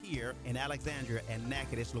here in Alexandria and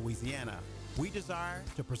Natchitoches, Louisiana. We desire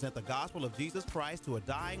to present the gospel of Jesus Christ to a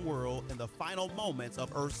dying world in the final moments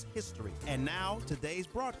of Earth's history. And now, today's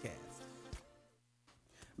broadcast.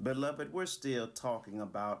 Beloved, we're still talking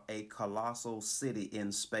about a colossal city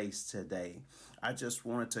in space today. I just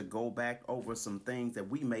wanted to go back over some things that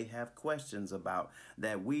we may have questions about,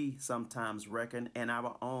 that we sometimes reckon in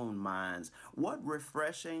our own minds. What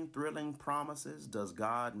refreshing, thrilling promises does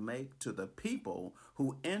God make to the people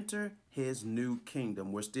who enter his new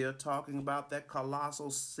kingdom? We're still talking about that colossal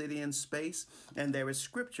city in space, and there is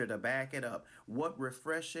scripture to back it up. What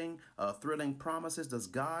refreshing, thrilling promises does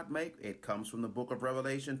God make? It comes from the book of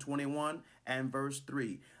Revelation 21 and verse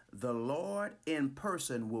 3. The Lord in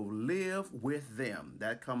person will live with them.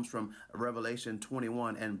 That comes from Revelation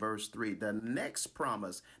 21 and verse 3. The next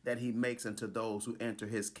promise that he makes unto those who enter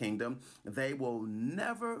his kingdom, they will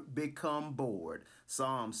never become bored.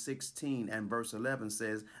 Psalm 16 and verse 11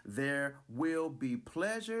 says, there will be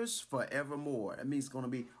pleasures forevermore. It means it's going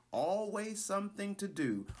to be always something to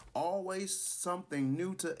do, always something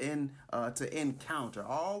new to encounter,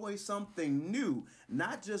 always something new,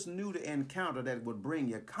 not just new to encounter that would bring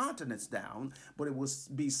your countenance down, but it will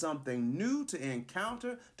be something new to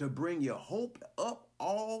encounter to bring your hope up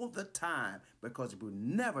all the time, because it will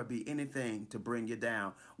never be anything to bring you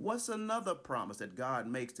down. What's another promise that God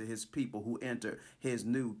makes to his people who enter his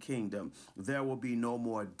new kingdom? There will be no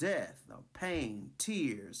more death, no pain,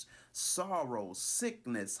 tears, sorrow,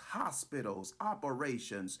 sickness, hospitals,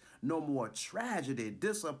 operations, no more tragedy,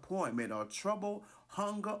 disappointment, or trouble,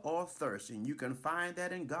 hunger, or thirst. And you can find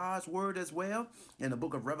that in God's word as well, in the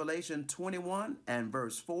book of Revelation 21 and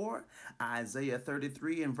verse 4, Isaiah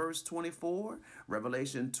 33 and verse 24,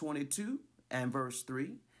 Revelation 22 and verse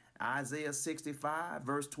 3, Isaiah 65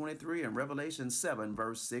 verse 23, and Revelation 7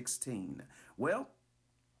 verse 16. Well,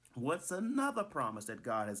 what's another promise that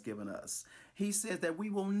God has given us? He says that we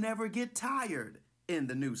will never get tired in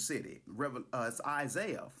the new city. It's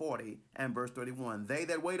Isaiah 40 and verse 31. They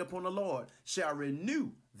that wait upon the Lord shall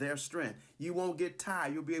renew their strength. You won't get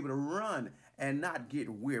tired. You'll be able to run and not get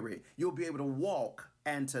weary. You'll be able to walk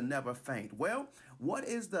and to never faint. Well, what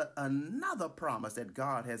is another promise that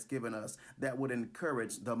God has given us that would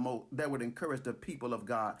encourage the people of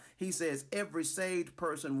God? He says every saved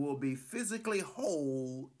person will be physically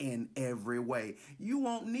whole in every way. You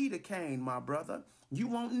won't need a cane, my brother. You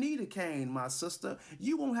won't need a cane, my sister.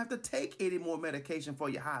 You won't have to take any more medication for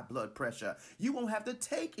your high blood pressure. You won't have to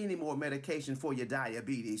take any more medication for your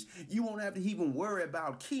diabetes. You won't have to even worry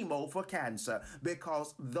about chemo for cancer,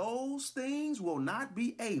 because those things will not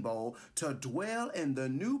be able to dwell in the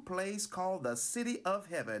new place called the city of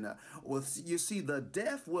heaven. Well, you see, the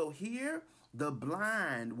deaf will hear, the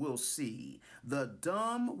blind will see, the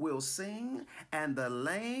dumb will sing, and the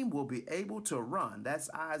lame will be able to run. That's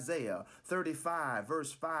Isaiah 35,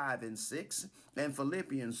 verse 5 and 6, and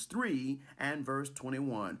Philippians 3 and verse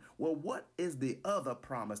 21. Well, what is the other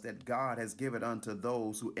promise that God has given unto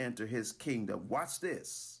those who enter his kingdom? Watch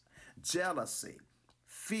this. Jealousy,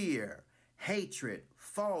 fear, hatred,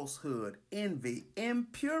 falsehood, envy,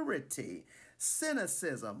 impurity,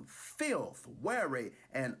 cynicism, filth, worry,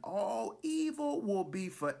 and all evil will be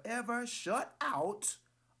forever shut out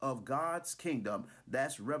of God's kingdom.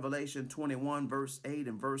 That's Revelation 21 verse 8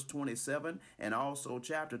 and verse 27, and also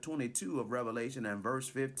chapter 22 of Revelation and verse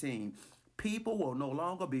 15. People will no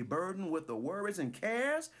longer be burdened with the worries and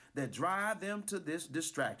cares that drive them to this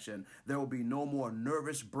distraction. There will be no more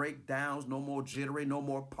nervous breakdowns, no more jittery, no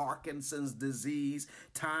more Parkinson's disease.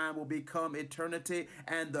 Time will become eternity,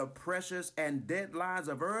 and the pressures and deadlines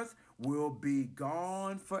of earth will be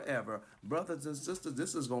gone forever. Brothers and sisters,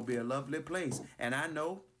 this is going to be a lovely place, and I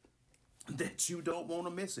know that you don't want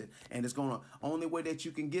to miss it. And it's only way that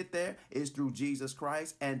you can get there is through Jesus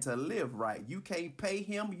Christ, and to live right. You can't pay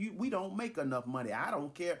him. We don't make enough money. I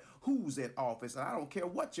don't care who's in office. I don't care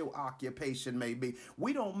what your occupation may be.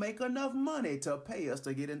 We don't make enough money to pay us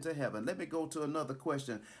to get into heaven. Let me go to another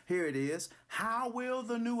question. Here it is. How will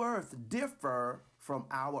the new earth differ from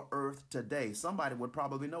our earth today? Somebody would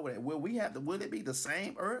probably know that. Will it be the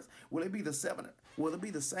same earth? Will it be the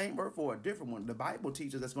same earth or a different one? The Bible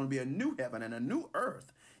teaches there's going to be a new heaven and a new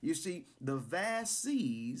earth. You see, the vast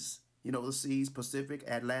seas, the seas, Pacific,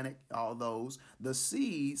 Atlantic, all those, the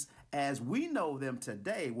seas as we know them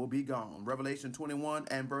today will be gone. Revelation 21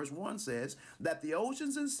 and verse 1 says that the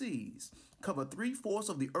oceans and seas cover 3/4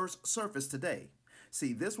 of the earth's surface today.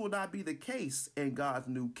 See, this will not be the case in God's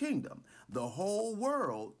new kingdom. The whole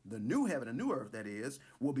world, the new heaven and new earth, that is,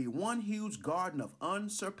 will be one huge garden of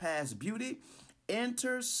unsurpassed beauty,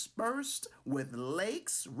 interspersed with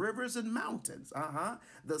lakes, rivers, and mountains.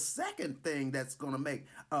 The second thing that's going to make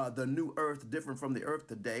the new earth different from the earth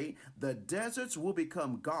today, the deserts will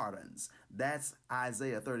become gardens. That's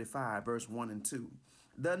Isaiah 35, verse 1 and 2.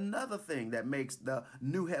 Another thing that makes the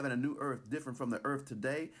new heaven and new earth different from the earth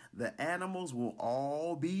today, the animals will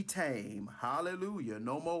all be tame. Hallelujah.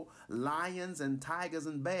 No more lions and tigers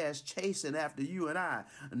and bears chasing after you and I.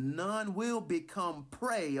 None will become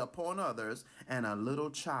prey upon others, and a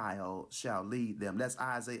little child shall lead them. That's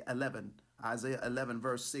Isaiah 11. Isaiah 11,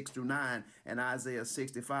 verse 6 through 9, and Isaiah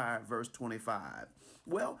 65, verse 25.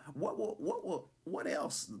 Well, what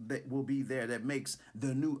else that will be there that makes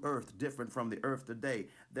the new earth different from the earth today?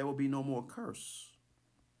 There will be no more curse.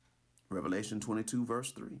 Revelation 22,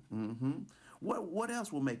 verse 3. What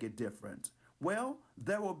else will make it different? Well,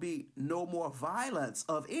 there will be no more violence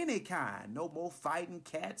of any kind. No more fighting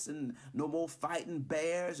cats and no more fighting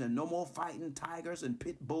bears and no more fighting tigers and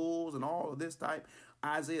pit bulls and all of this type.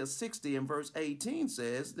 Isaiah 60 and verse 18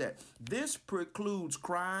 says that this precludes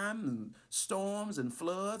crime and storms and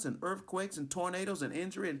floods and earthquakes and tornadoes and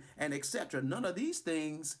injury and etc. None of these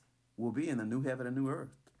things will be in the new heaven and new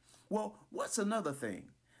earth. Well, what's another thing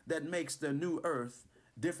that makes the new earth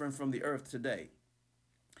different from the earth today?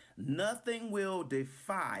 Nothing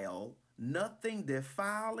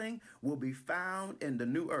defiling will be found in the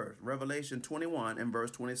new earth. Revelation 21 and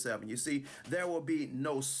verse 27. You see, there will be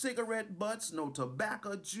no cigarette butts, no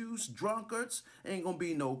tobacco juice, drunkards. Ain't gonna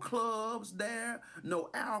be no clubs there,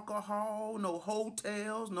 no alcohol, no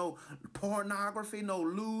hotels, no pornography, no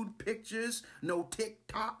lewd pictures, no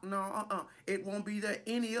TikTok, no, It won't be there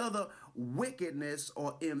any other wickedness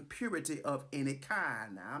or impurity of any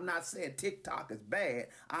kind. Now, I'm not saying TikTok is bad.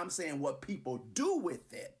 I'm saying what people do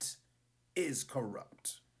with it is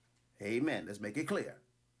corrupt. Amen. Let's make it clear.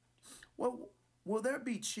 Well, will there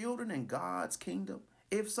be children in God's kingdom?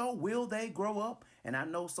 If so, will they grow up? And I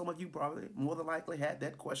know some of you probably more than likely had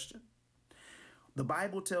that question. The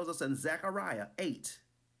Bible tells us in Zechariah 8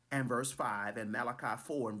 and verse 5 and Malachi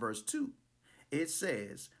 4 and verse 2, it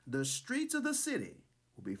says, the streets of the city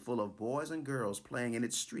will be full of boys and girls playing in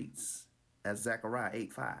its streets. That's Zechariah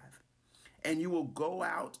 8:5. And you will go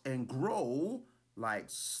out and grow like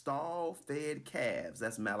stall-fed calves.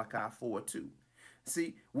 That's Malachi 4:2.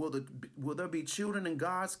 See, will there be children in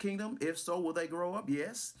God's kingdom? If so, will they grow up?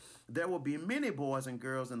 Yes. There will be many boys and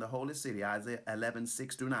girls in the holy city, Isaiah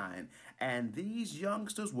 11:6-9. And these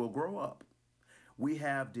youngsters will grow up. We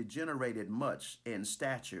have degenerated much in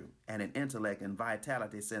stature and in intellect and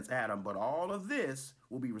vitality since Adam, but all of this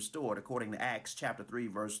will be restored according to Acts chapter 3,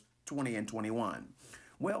 verse 20 and 21.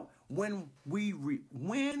 Well, when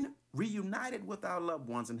reunited with our loved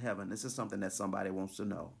ones in heaven, this is something that somebody wants to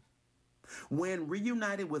know. When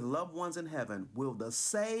reunited with loved ones in heaven, will the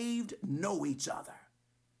saved know each other?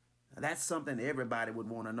 Now, that's something everybody would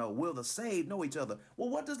want to know. Will the saved know each other? Well,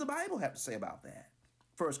 what does the Bible have to say about that?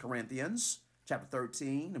 1 Corinthians chapter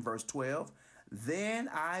 13 and verse 12. Then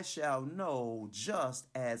I shall know just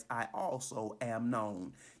as I also am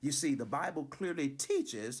known. You see, the Bible clearly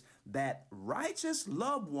teaches that righteous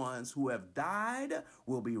loved ones who have died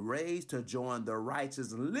will be raised to join the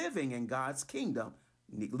righteous living in God's kingdom.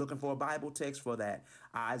 Looking for a Bible text for that.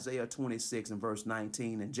 Isaiah 26 and verse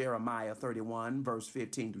 19 and Jeremiah 31 verse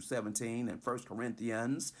 15 through 17 and 1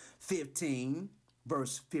 Corinthians 15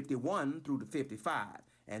 verse 51 through to 55.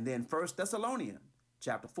 And then 1 Thessalonians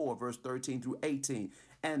chapter 4, verse 13 through 18.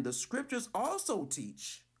 And the scriptures also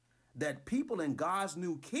teach that people in God's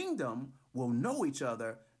new kingdom will know each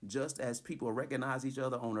other just as people recognize each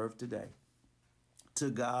other on earth today. To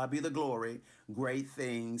God be the glory, great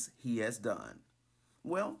things he has done.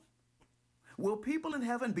 Well, will people in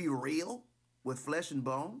heaven be real with flesh and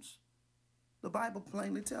bones? The Bible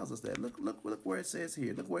plainly tells us that. Look where it says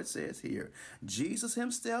here. Look where it says here. Jesus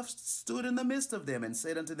himself stood in the midst of them and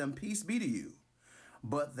said unto them, peace be to you.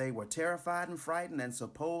 But they were terrified and frightened and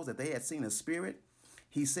supposed that they had seen a spirit.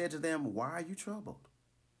 He said to them, why are you troubled?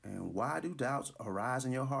 And why do doubts arise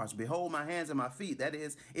in your hearts? Behold my hands and my feet, that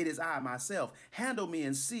is, it is I myself. Handle me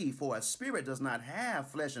and see, for a spirit does not have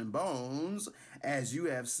flesh and bones, as you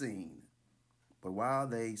have seen. But while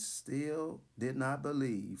they still did not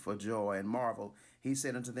believe for joy and marvel, he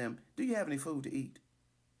said unto them, do you have any food to eat?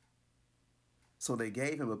 So they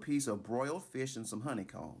gave him a piece of broiled fish and some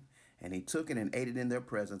honeycomb. And he took it and ate it in their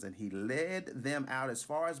presence. And he led them out as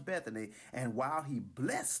far as Bethany. And while he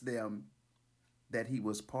blessed them, that he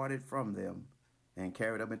was parted from them and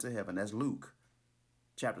carried up into heaven. That's Luke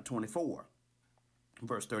chapter 24,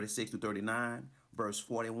 verse 36 through 39, verse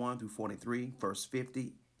 41 through 43, verse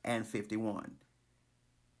 50 and 51.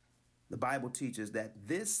 The Bible teaches that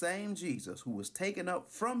this same Jesus who was taken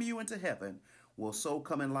up from you into heaven will so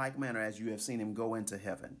come in like manner as you have seen him go into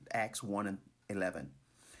heaven. Acts 1 and 11.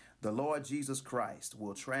 The Lord Jesus Christ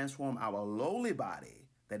will transform our lowly body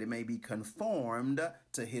that it may be conformed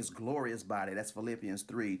to his glorious body. That's Philippians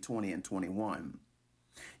 3, 20 and 21.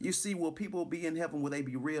 You see, will people be in heaven? Will they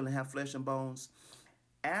be real and have flesh and bones?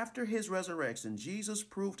 After his resurrection, Jesus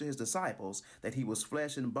proved to his disciples that he was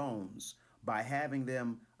flesh and bones by having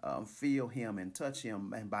them feel him and touch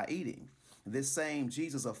him and by eating. This same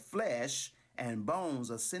Jesus of flesh and bones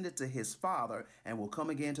ascended to his Father and will come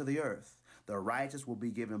again to the earth. The righteous will be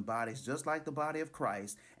given bodies just like the body of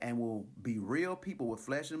Christ and will be real people with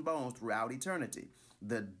flesh and bones throughout eternity.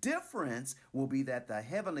 The difference will be that the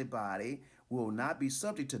heavenly body will not be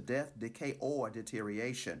subject to death, decay, or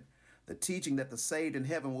deterioration. The teaching that the saved in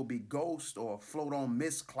heaven will be ghosts or float on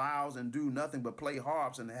mist clouds and do nothing but play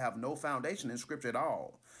harps and have no foundation in Scripture at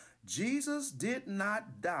all. Jesus did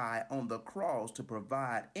not die on the cross to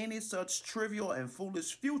provide any such trivial and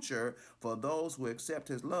foolish future for those who accept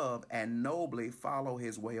his love and nobly follow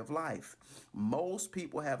his way of life. Most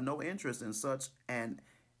people have no interest in such an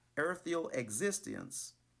earthly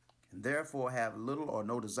existence and therefore have little or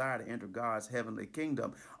no desire to enter God's heavenly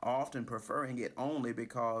kingdom, often preferring it only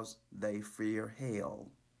because they fear hell.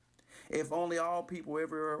 If only all people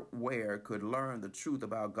everywhere could learn the truth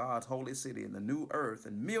about God's holy city and the new earth,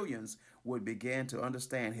 and millions would begin to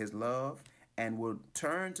understand his love and would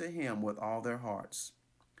turn to him with all their hearts.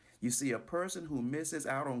 You see, a person who misses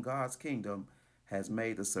out on God's kingdom has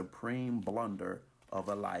made the supreme blunder of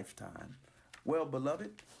a lifetime. Well,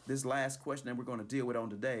 beloved, this last question that we're going to deal with on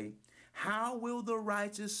today: how will the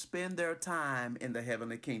righteous spend their time in the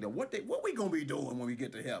heavenly kingdom? What we going to be doing when we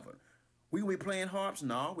get to heaven? We gonna be playing harps?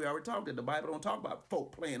 No, we already talked that the Bible don't talk about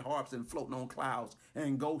folk playing harps and floating on clouds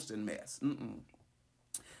and ghosts and mess.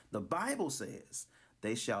 The Bible says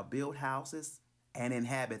they shall build houses and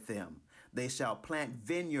inhabit them. They shall plant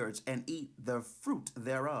vineyards and eat the fruit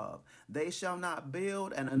thereof. They shall not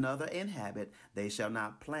build and another inhabit. They shall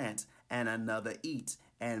not plant and another eat.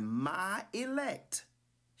 And my elect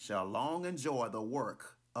shall long enjoy the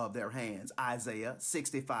work of their hands. Isaiah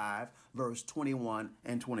 65, verse 21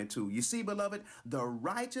 and 22. You see, beloved, the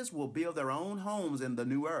righteous will build their own homes in the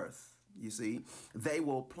new earth. You see, they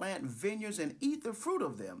will plant vineyards and eat the fruit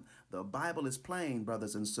of them. The Bible is plain,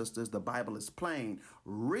 brothers and sisters. The Bible is plain.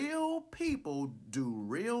 Real people do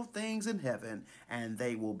real things in heaven, and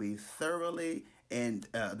they will be thoroughly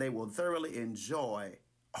enjoy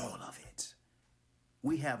all of it.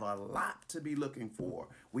 We have a lot to be looking for.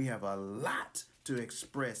 We have a lot to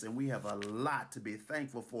express, and we have a lot to be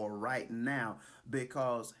thankful for right now,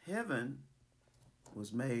 because heaven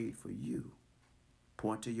was made for you.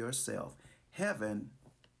 Point to yourself. Heaven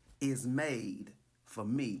is made for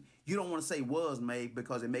me. You don't want to say was made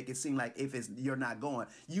because it make it seem like you're not going.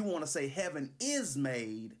 You want to say heaven is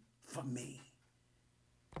made for me.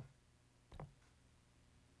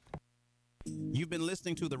 You've been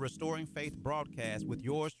listening to the Restoring Faith broadcast with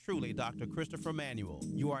yours truly, Dr. Christopher Manuel.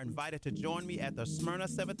 You are invited to join me at the Smyrna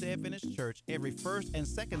Seventh-day Adventist Church every first and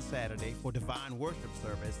second Saturday for divine worship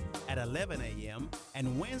service at 11 a.m.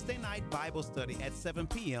 and Wednesday night Bible study at 7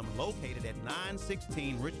 p.m. located at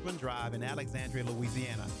 916 Richmond Drive in Alexandria,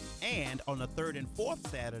 Louisiana. And on the third and fourth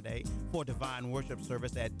Saturday for divine worship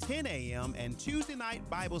service at 10 a.m. and Tuesday night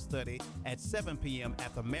Bible study at 7 p.m.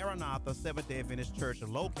 at the Maranatha Seventh-day Adventist Church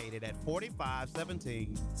located at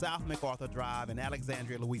 4517 South MacArthur Drive in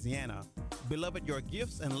Alexandria, Louisiana. Beloved, your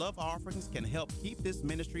gifts and love offerings can help keep this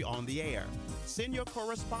ministry on the air. Send your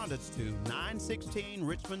correspondence to 916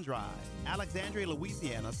 Richmond Drive, Alexandria,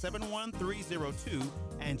 Louisiana 71302,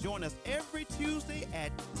 and join us every Tuesday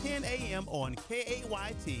at 10 a.m. on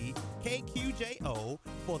KAYT KQJO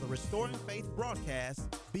for the Restoring Faith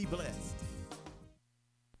broadcast. Be blessed.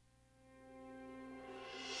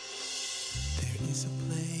 There is a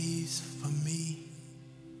place for me.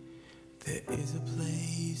 There is a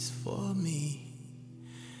place for me.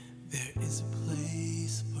 There is a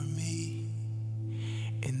place for me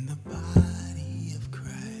in the body of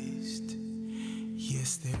Christ.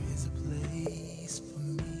 Yes, there is a place for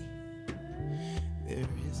me. There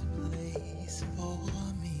is a place for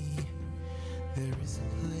me. There is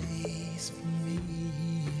a place for me.